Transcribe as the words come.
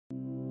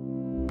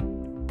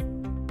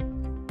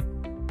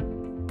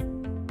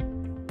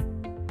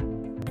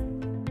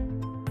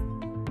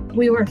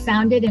We were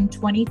founded in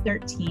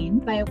 2013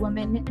 by a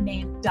woman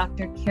named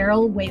Dr.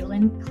 Carol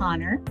Whalen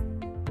Connor.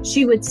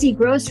 She would see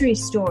grocery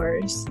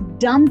stores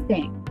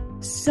dumping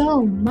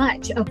so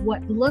much of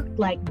what looked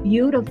like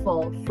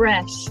beautiful,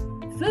 fresh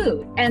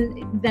food.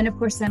 And then, of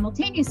course,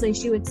 simultaneously,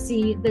 she would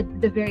see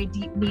the very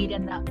deep need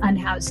in the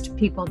unhoused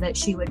people that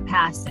she would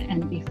pass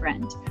and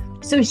befriend.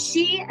 So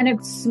she and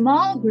a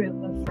small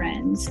group of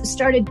friends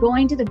started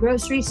going to the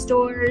grocery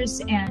stores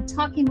and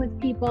talking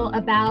with people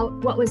about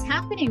what was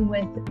happening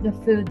with the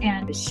food.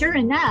 And sure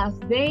enough,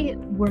 they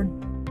were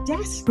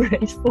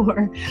desperate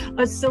for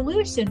a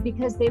solution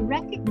because they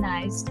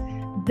recognized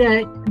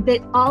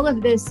that all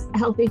of this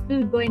healthy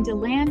food going to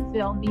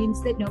landfill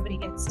means that nobody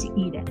gets to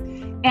eat it.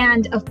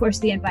 And of course,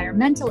 the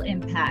environmental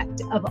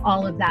impact of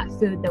all of that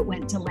food that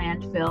went to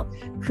landfill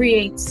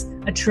creates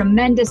a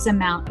tremendous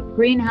amount of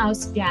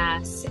greenhouse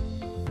gas.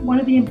 One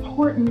of the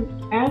important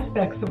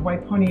aspects of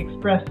White Pony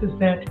Express is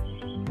that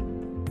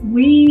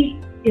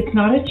it's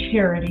not a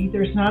charity.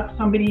 There's not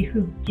somebody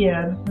who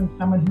gives and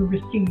someone who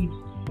receives.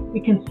 We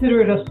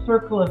consider it a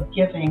circle of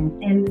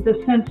giving in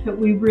the sense that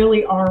we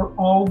really are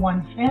all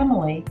one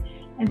family.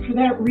 And for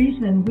that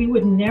reason, we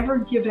would never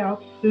give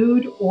out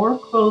food or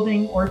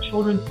clothing or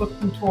children's books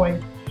and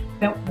toys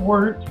that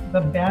weren't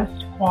the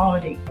best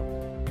quality.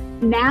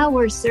 Now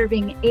we're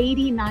serving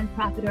 80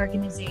 nonprofit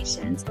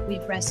organizations.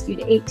 We've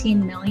rescued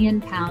 18 million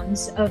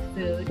pounds of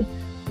food,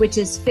 which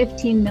is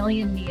 15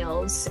 million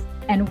meals,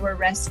 and we're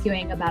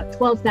rescuing about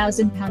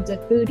 12,000 pounds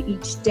of food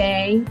each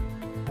day.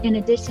 In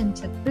addition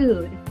to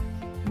food,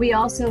 we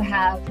also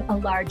have a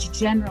large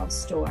general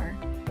store,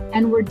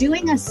 and we're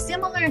doing a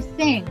similar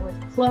thing with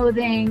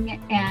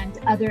clothing and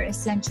other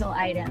essential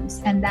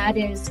items, and that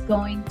is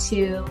going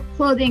to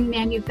clothing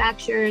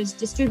manufacturers,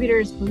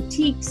 distributors,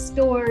 boutique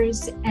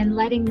stores, and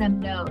letting them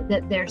know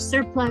that their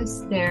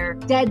surplus, their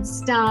dead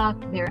stock,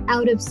 their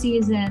out of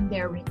season,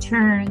 their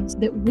returns,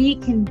 that we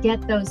can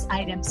get those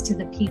items to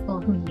the people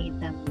who need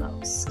them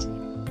most.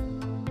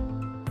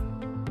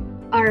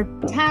 Our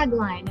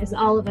tagline is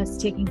all of us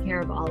taking care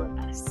of all of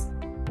us.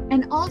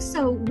 And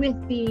also with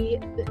the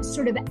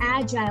sort of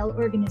agile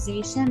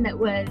organization that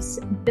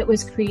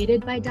was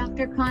created by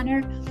Dr.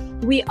 Connor,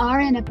 we are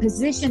in a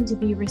position to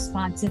be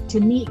responsive to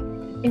need.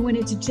 And when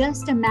it's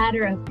just a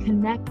matter of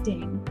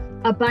connecting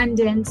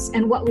abundance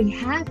and what we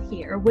have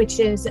here, which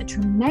is a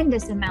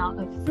tremendous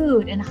amount of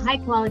food and high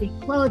quality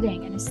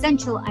clothing and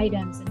essential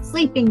items and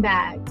sleeping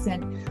bags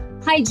and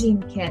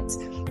hygiene kits,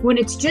 when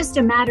it's just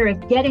a matter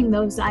of getting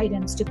those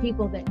items to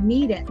people that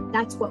need it,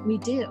 that's what we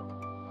do.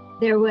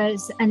 There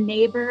was a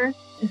neighbor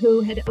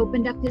who had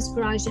opened up his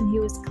garage and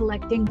he was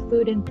collecting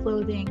food and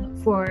clothing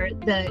for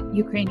the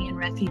Ukrainian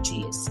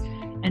refugees.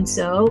 And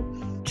so,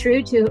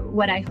 true to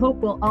what I hope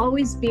will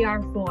always be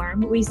our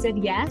form, we said,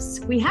 yes,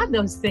 we have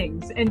those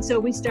things. And so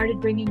we started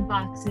bringing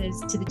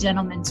boxes to the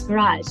gentleman's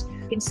garage.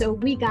 And so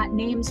we got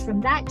names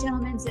from that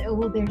gentleman, said, oh,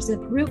 well, there's a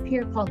group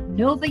here called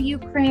Nova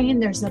Ukraine.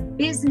 There's a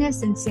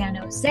business in San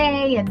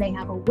Jose, and they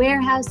have a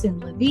warehouse in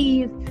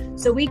Lviv.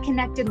 So we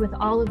connected with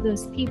all of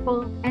those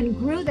people and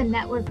grew the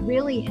network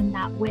really in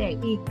that way.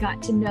 We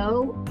got to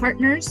know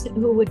partners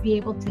who would be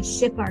able to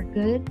ship our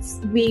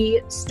goods.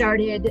 We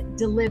started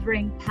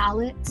delivering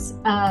pallets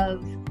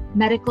of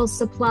medical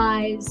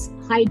supplies,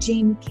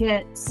 hygiene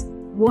kits,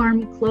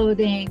 warm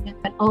clothing,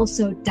 but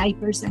also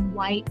diapers and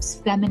wipes,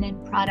 feminine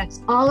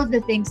products, all of the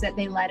things that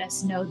they let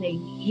us know they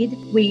need.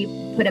 We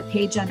put a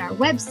page on our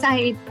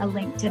website, a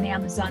link to an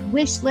Amazon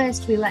wish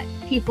list. We let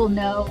people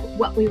know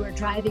what we were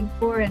driving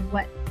for and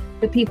what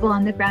the people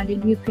on the ground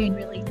in Ukraine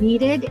really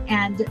needed,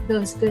 and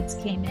those goods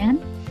came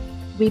in.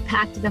 We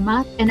packed them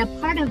up, and a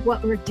part of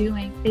what we're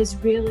doing is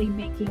really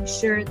making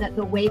sure that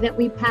the way that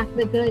we pack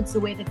the goods, the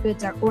way the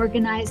goods are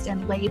organized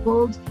and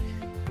labeled,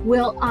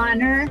 will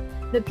honor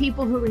the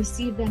people who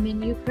receive them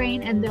in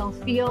Ukraine, and they'll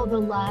feel the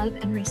love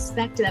and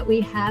respect that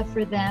we have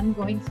for them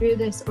going through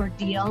this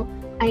ordeal.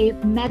 I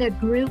met a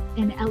group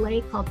in LA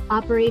called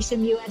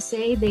Operation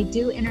USA. They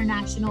do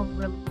international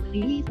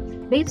relief.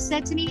 They've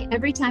said to me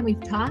every time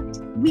we've talked,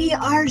 we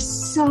are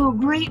so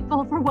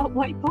grateful for what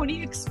White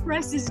Pony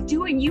Express is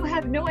doing. You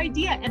have no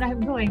idea. And I'm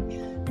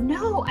going,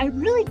 no, I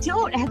really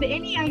don't have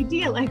any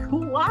idea. Like,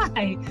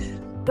 why?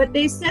 But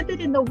they said that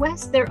in the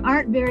West, there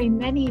aren't very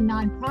many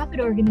nonprofit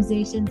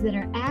organizations that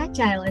are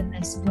agile in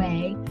this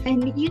way.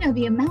 And, you know,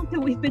 the amount that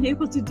we've been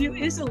able to do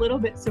is a little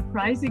bit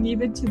surprising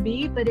even to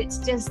me, but it's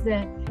just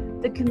that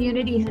the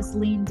community has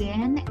leaned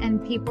in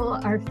and people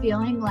are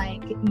feeling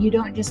like you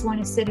don't just want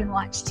to sit and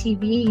watch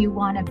TV, you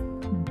want to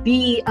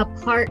be a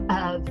part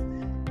of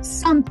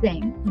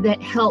something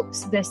that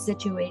helps this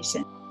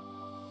situation.